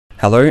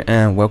Hello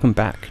and welcome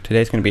back.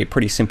 Today's going to be a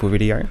pretty simple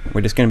video.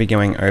 We're just going to be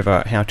going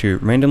over how to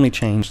randomly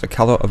change the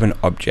color of an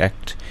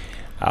object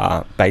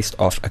based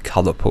off a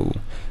color pool,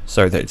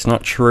 so that it's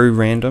not true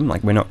random.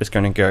 Like, we're not just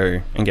going to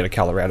go and get a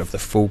color out of the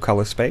full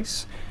color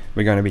space.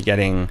 We're going to be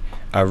getting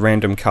a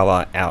random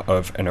color out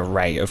of an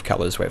array of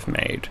colors we've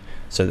made,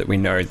 so that we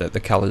know that the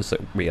colors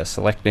that we are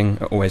selecting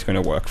are always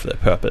going to work for the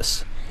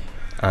purpose.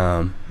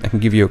 I can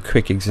give you a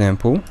quick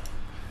example.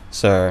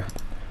 So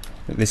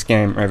this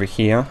game over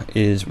here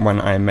is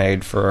one I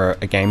made for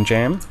a game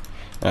jam.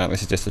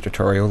 This is just a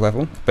tutorial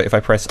level, but if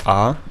I press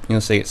R, you'll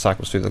see it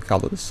cycles through the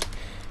colors,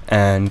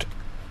 and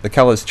the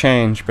colors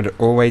change, but it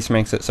always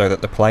makes it so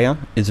that the player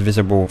is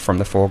visible from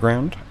the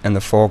foreground, and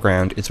the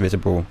foreground is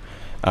visible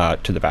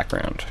to the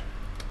background.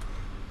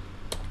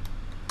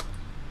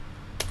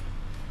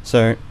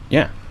 So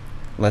yeah,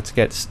 let's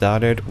get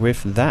started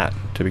with that.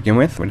 To begin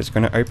with, we're just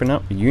going to open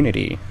up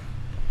Unity.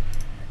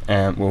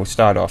 And we'll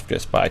start off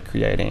just by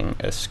creating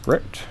a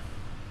script,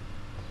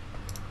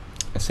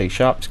 a C#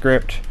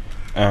 script.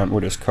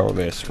 We'll just call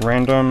this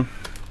random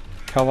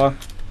color.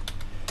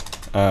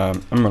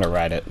 I'm going to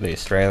write it the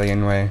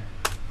Australian way.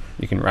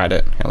 You can write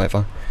it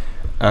however.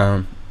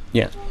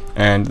 Yeah,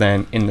 and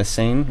then in the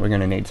scene we're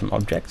going to need some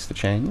objects to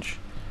change.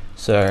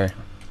 So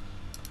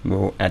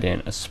we'll add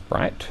in a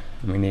sprite.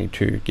 We need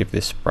to give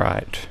this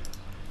sprite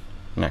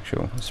an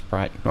actual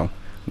sprite. Well,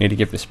 we need to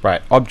give this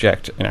sprite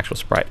object an actual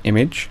sprite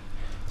image.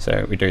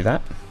 So we do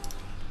that,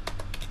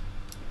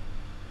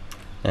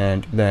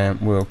 and then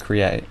we'll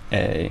create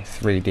a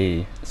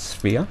 3D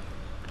sphere,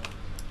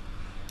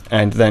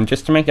 and then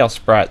just to make our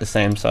sprite the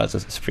same size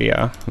as the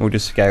sphere, we'll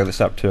just scale this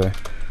up to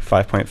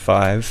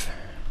 5.5,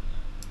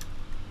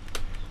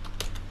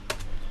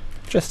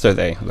 just so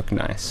they look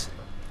nice.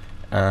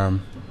 Yeah,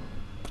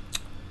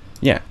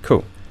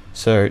 cool.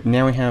 So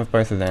now we have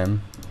both of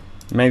them.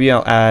 Maybe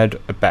I'll add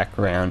a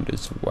background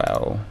as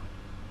well,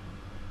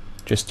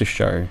 just to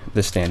show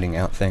the standing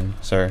out thing.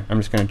 So I'm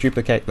just going to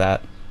duplicate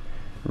that,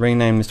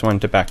 rename this one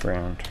to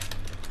background,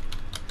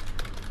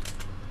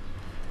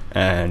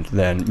 and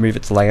then move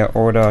its layer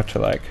order to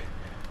like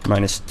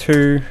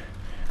 -2,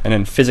 and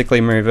then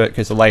physically move it,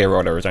 because the layer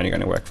order is only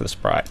going to work for the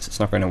sprites, it's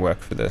not going to work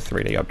for the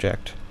 3D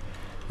object.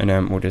 And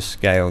then we'll just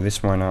scale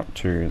this one up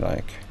to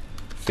like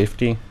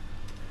 50.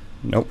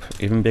 Nope,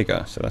 even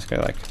bigger. So let's go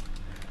like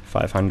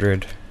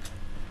 500.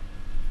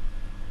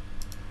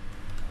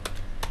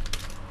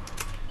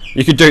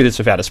 You could do this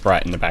without a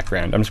sprite in the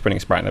background. I'm just putting a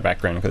sprite in the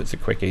background because it's a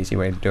quick, easy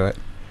way to do it.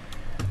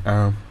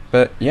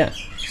 But yeah,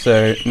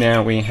 so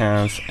now we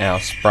have our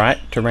sprite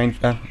to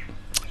range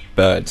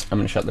birds. I'm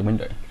going to shut the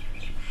window.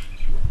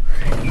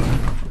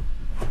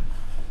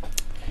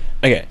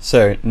 Okay,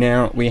 so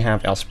now we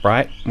have our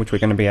sprite, which we're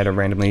going to be able to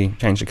randomly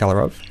change the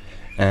color of,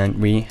 and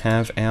we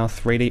have our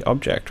 3D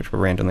object, which we're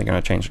randomly going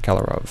to change the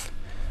color of.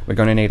 We're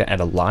going to need to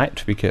add a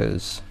light,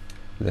 because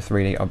the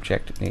 3D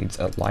object needs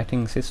a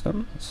lighting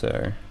system.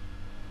 So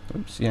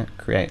oops, yeah,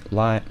 create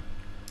light,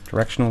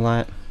 directional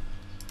light,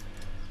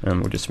 and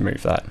we'll just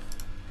move that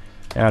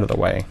out of the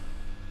way.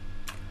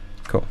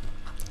 Cool.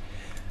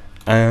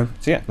 So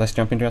yeah, let's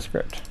jump into our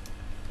script.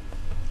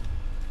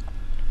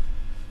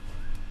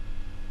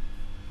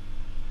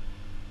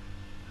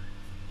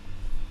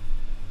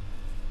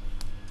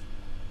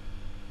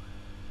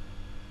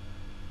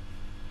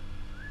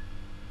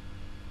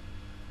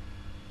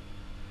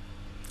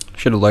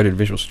 Should have loaded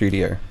Visual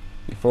Studio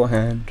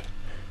beforehand.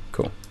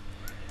 Cool.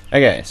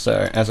 Okay,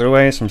 so as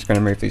always, I'm just going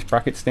to move these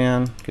brackets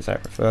down because I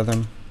prefer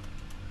them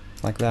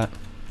like that.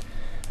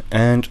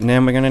 And now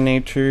we're going to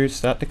need to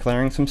start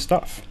declaring some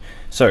stuff.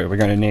 So we're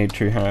going to need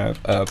to have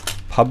a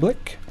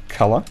public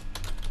color,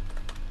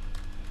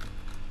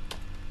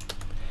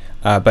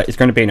 but it's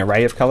going to be an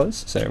array of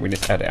colors. So we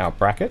just add our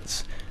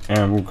brackets,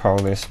 and we'll call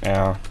this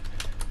our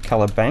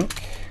color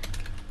bank.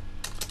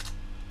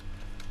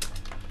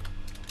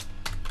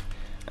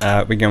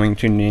 We're going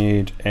to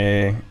need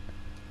a,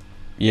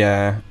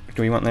 yeah,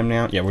 do we want them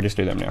now? Yeah, we'll just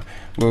do them now.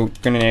 We're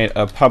going to need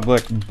a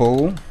public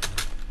bool,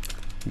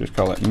 just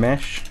call it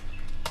mesh,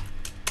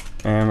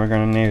 and we're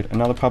going to need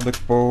another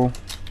public bool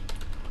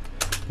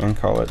and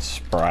call it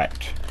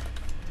sprite,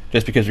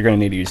 just because we're going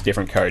to need to use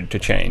different code to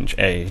change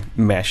a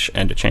mesh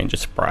and to change a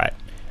sprite.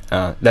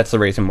 That's the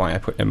reason why I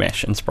put a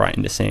mesh and sprite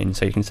into scene,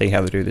 so you can see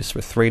how to do this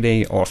for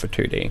 3D or for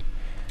 2D.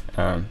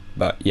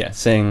 But yeah,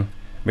 seeing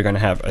we're going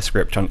to have a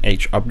script on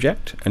each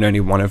object, and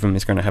only one of them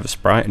is going to have a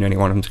sprite, and only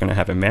one of them is going to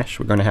have a mesh.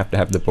 We're going to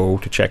have the bool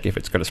to check if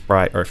it's got a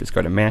sprite or if it's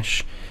got a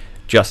mesh,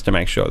 just to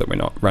make sure that we're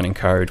not running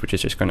code which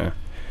is just going to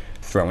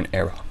throw an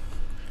error.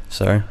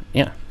 So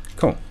yeah,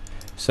 cool.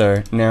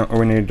 So now all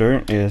we need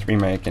to do is we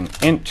make an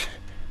int,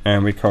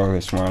 and we call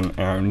this one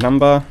our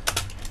number,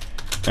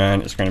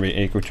 and it's going to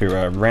be equal to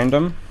a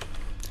random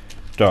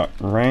dot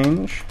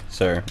range.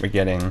 So we're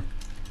getting,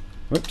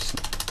 whoops,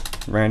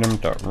 random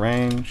dot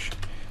range.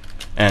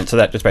 And so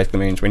that just basically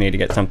means we need to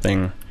get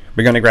something.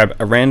 We're going to grab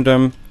a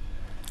random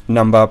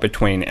number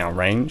between our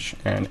range,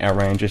 and our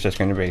range is just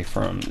going to be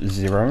from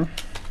 0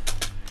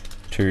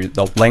 to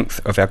the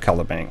length of our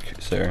color bank.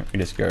 So we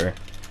just go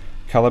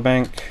color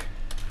bank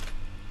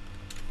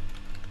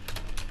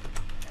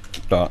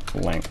dot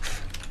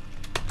length.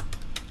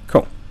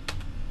 Cool.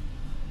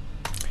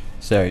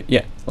 So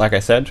yeah, like I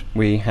said,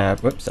 we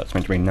have, whoops, that's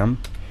meant to be num.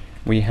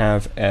 We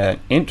have an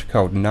int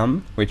called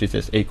num, which is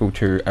just equal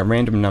to a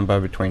random number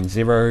between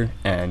 0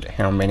 and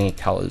how many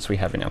colors we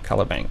have in our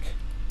color bank.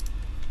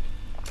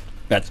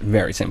 That's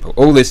very simple.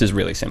 All this is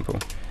really simple.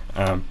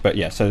 But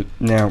yeah, so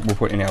now we'll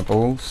put in our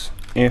bools.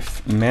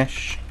 If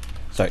mesh,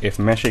 so if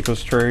mesh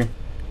equals true,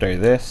 do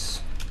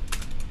this.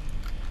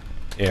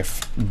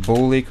 If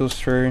bool equals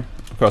true,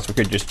 of course we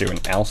could just do an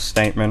else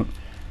statement,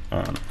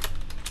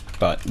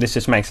 but this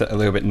just makes it a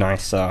little bit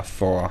nicer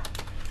for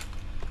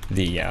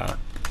the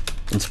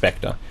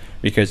inspector,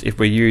 because if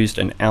we used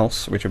an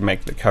else, which would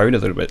make the code a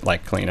little bit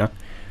like cleaner,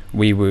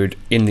 we would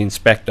in the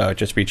inspector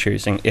just be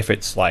choosing if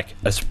it's like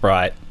a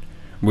sprite,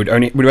 would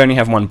only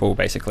have one bool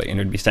basically, and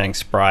it would be saying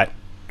sprite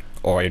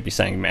or it'd be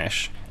saying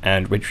mesh,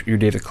 and which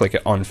you'd either click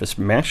it on for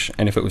mesh,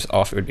 and if it was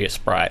off it would be a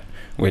sprite,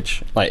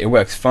 which like it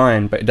works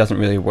fine, but it doesn't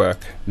really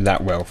work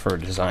that well for a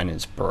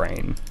designer's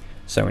brain.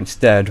 So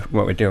instead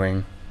what we're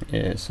doing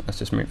is, let's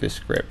just move this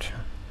script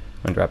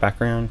under our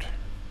background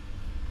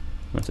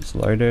once it's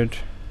loaded.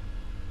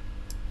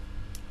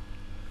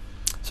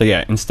 So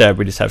yeah, instead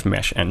we just have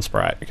mesh and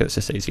sprite because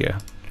it's just easier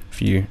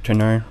for you to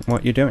know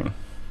what you're doing.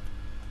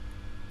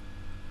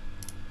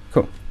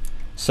 Cool.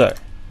 So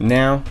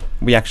now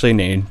we actually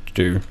need to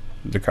do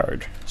the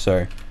code.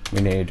 So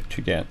we need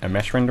to get a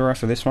mesh renderer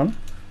for this one.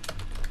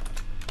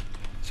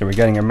 So we're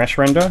getting a mesh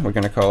render, we're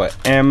going to call it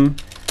m,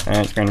 and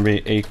it's going to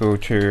be equal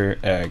to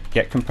a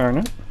get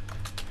component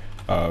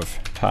of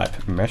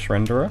type mesh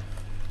renderer.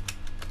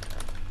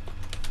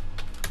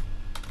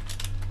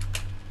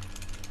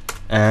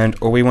 And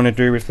all we want to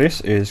do with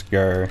this is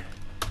go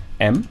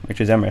m, which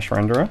is our mesh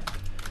renderer.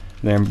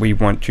 Then we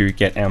want to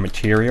get our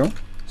material,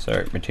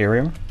 so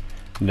material,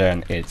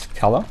 then its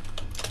color.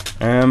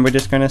 And we're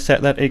just going to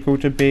set that equal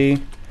to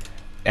be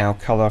our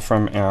color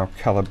from our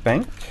color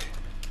bank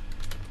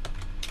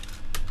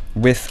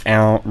with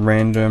our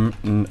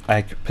random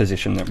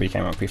position that we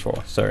came up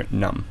before, so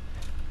num.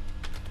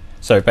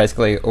 So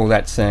basically all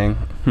that's saying,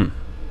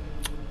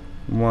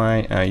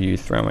 why are you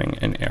throwing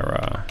an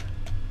error?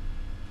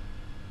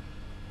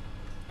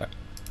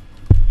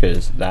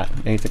 Because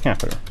that needs a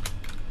capital.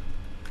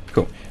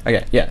 Cool.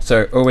 Okay, yeah,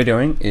 so all we're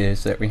doing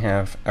is that we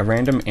have a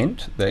random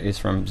int that is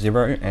from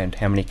 0 and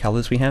how many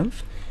colors we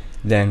have.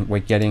 Then we're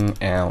getting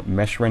our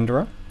mesh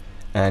renderer,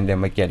 and then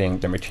we're getting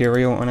the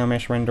material on our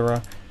mesh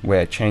renderer.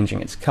 We're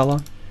changing its color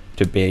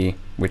to be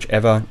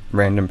whichever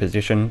random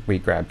position we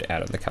grabbed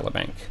out of the color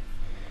bank.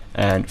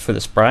 And for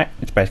the sprite,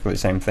 it's basically the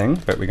same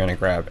thing, but we're going to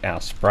grab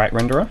our sprite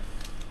renderer.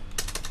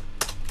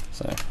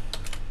 So,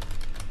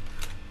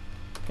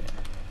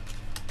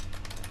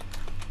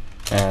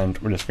 and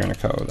we're just going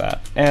to call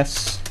that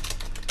s,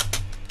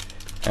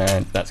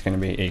 and that's going to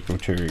be equal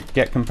to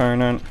get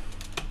component,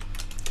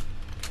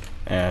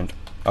 and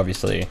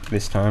obviously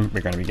this time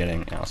we're going to be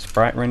getting our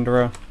sprite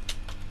renderer,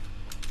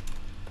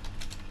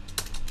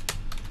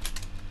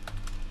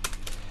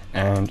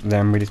 and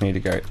then we just need to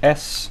go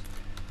s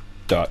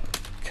dot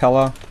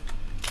color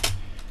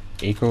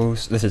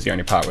equals, this is the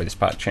only part where this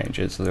part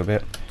changes a little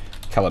bit,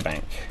 color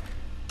bank.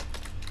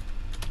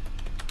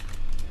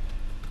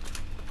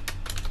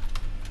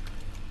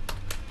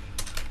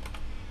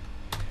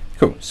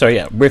 Cool. So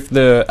yeah, with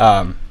the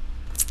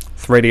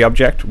 3D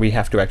object, we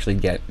have to actually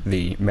get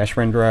the mesh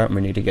renderer, and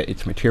we need to get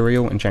its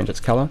material and change its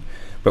color.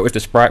 But with the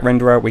sprite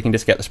renderer, we can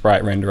just get the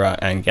sprite renderer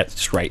and get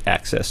straight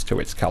access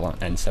to its color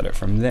and set it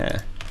from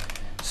there.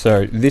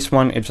 So this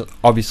one is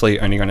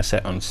obviously only going to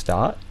set on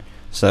start.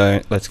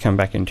 So let's come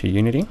back into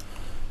Unity.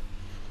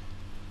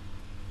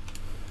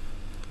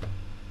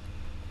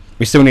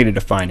 We still need to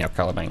define our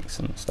color banks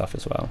and stuff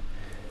as well.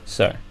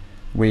 So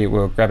we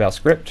will grab our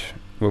script,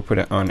 we'll put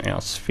it on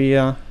our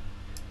sphere,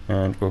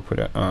 and we'll put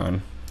it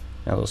on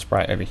our little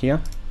sprite over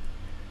here.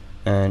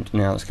 And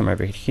now let's come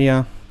over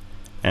here,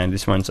 and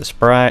this one's a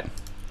sprite,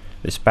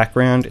 this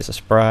background is a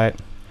sprite,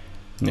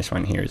 and this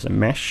one here is a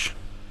mesh.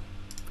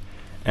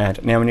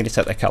 And now we need to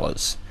set the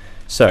colors.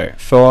 So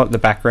for the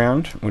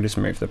background, we'll just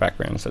move the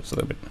background so it's a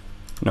little bit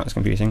not as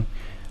confusing.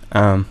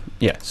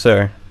 Yeah,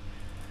 so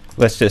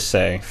let's just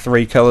say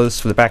 3 colors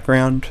for the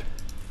background.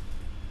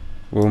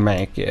 We'll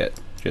make it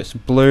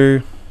just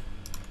blue,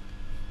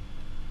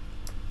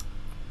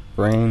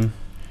 green,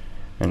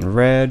 and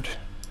red.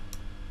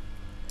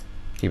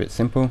 Keep it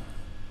simple.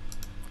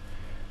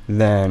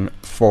 Then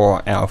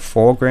for our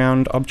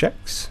foreground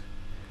objects,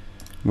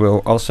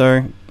 we'll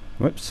also,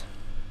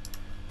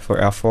 for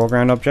our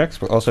foreground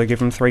objects, we'll also give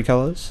them 3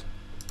 colors.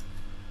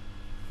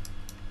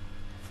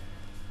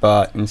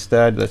 But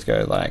instead, let's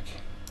go like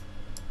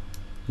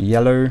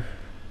yellow,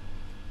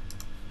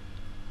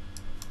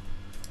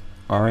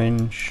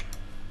 orange,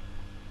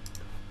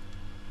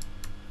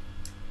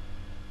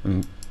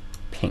 and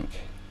pink.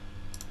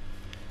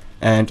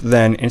 And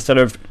then instead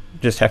of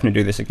just having to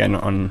do this again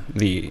on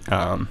the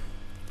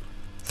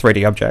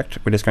 3D object,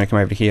 we're just going to come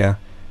over to here,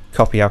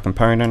 copy our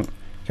component,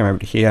 come over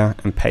to here,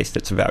 and paste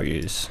its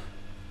values.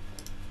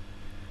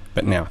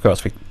 but now of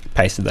course we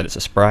pasted that it's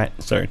a sprite,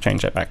 so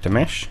change that back to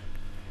mesh.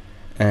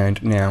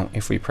 And now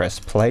if we press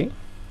play,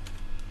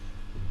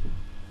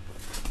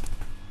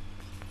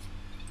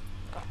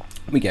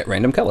 we get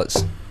random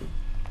colors.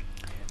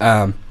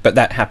 But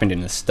that happened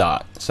in the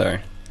start, so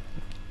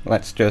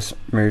let's just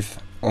move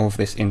all of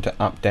this into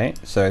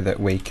update so that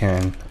we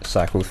can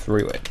cycle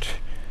through it.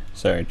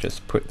 So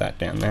just put that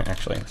down there.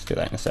 Actually, let's do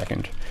that in a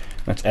second.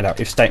 Let's add our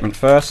if statement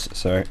first.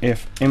 So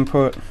if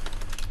input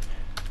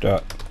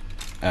dot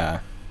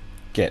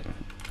get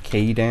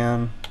key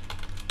down,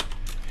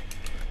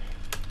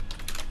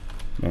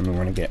 then we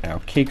want to get our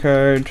key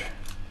code.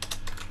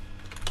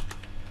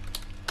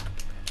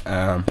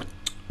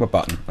 What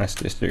button? Let's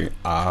just do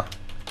R.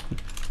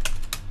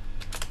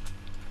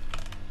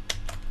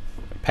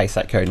 Paste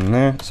that code in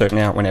there. So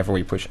now whenever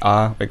we push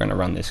R, we're going to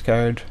run this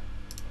code.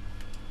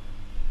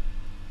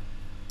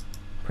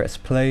 Press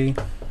play.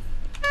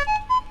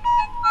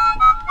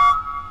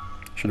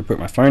 Should have put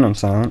my phone on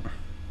silent.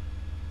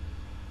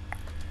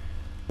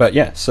 But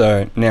yeah,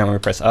 so now when we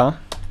press R,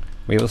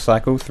 we will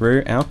cycle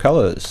through our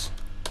colors.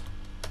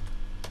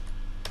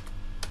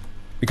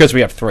 Because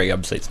we have 3,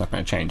 obviously it's not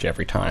going to change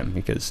every time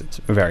because it's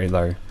a very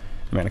low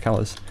amount of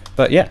colors.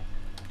 But yeah,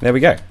 there we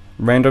go.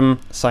 Random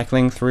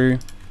cycling through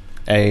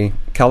a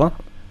color,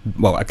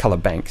 well, a color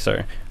bank.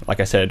 So like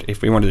I said,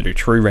 if we wanted to do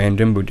true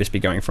random, we'd just be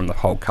going from the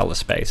whole color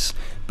space,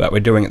 but we're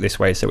doing it this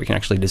way so we can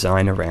actually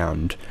design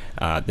around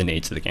the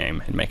needs of the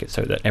game and make it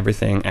so that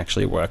everything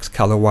actually works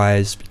color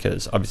wise,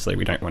 because obviously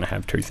we don't want to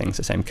have 2 things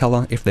the same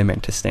color if they're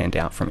meant to stand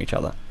out from each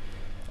other.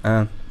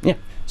 Yeah,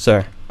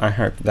 so I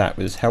hope that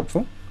was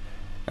helpful.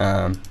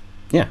 Yeah,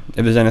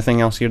 if there's anything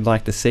else you'd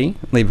like to see,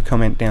 leave a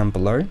comment down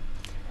below.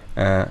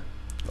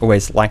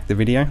 Always like the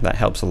video, that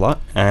helps a lot.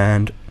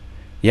 And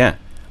yeah,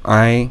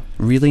 I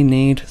really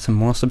need some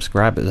more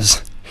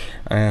subscribers.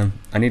 I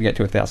need to get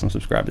to 1,000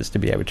 subscribers to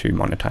be able to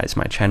monetize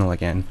my channel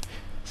again.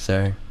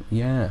 So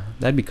yeah,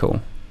 that'd be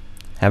cool.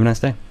 Have a nice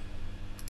day.